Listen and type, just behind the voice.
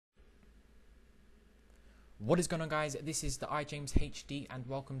What is going on, guys? This is the iJames HD and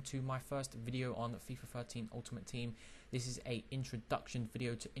welcome to my first video on FIFA 13 Ultimate Team. This is a introduction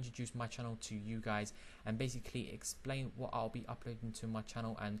video to introduce my channel to you guys and basically explain what I'll be uploading to my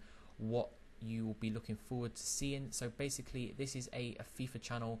channel and what you will be looking forward to seeing. So basically this is a FIFA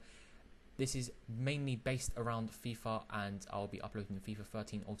channel. This is mainly based around FIFA and I'll be uploading FIFA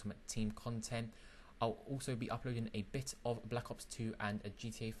 13 Ultimate Team content. I'll also be uploading a bit of Black Ops 2 and a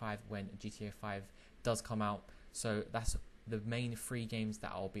GTA 5 when GTA 5 does come out. So that's the main 3 games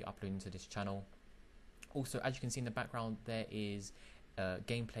that I'll be uploading to this channel. Also, as you can see in the background, there is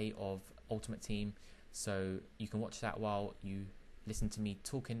gameplay of Ultimate Team, so you can watch that while you listen to me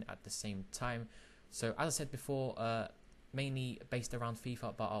talking at the same time. So as I said before, mainly based around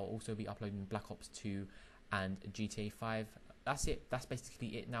FIFA, but I'll also be uploading Black Ops 2 and GTA 5. That's it. That's basically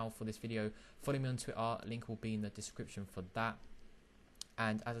it now for this video. Follow me on Twitter, link will be in the description for that.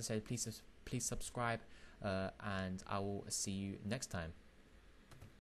 And as I said, please subscribe, and I will see you next time.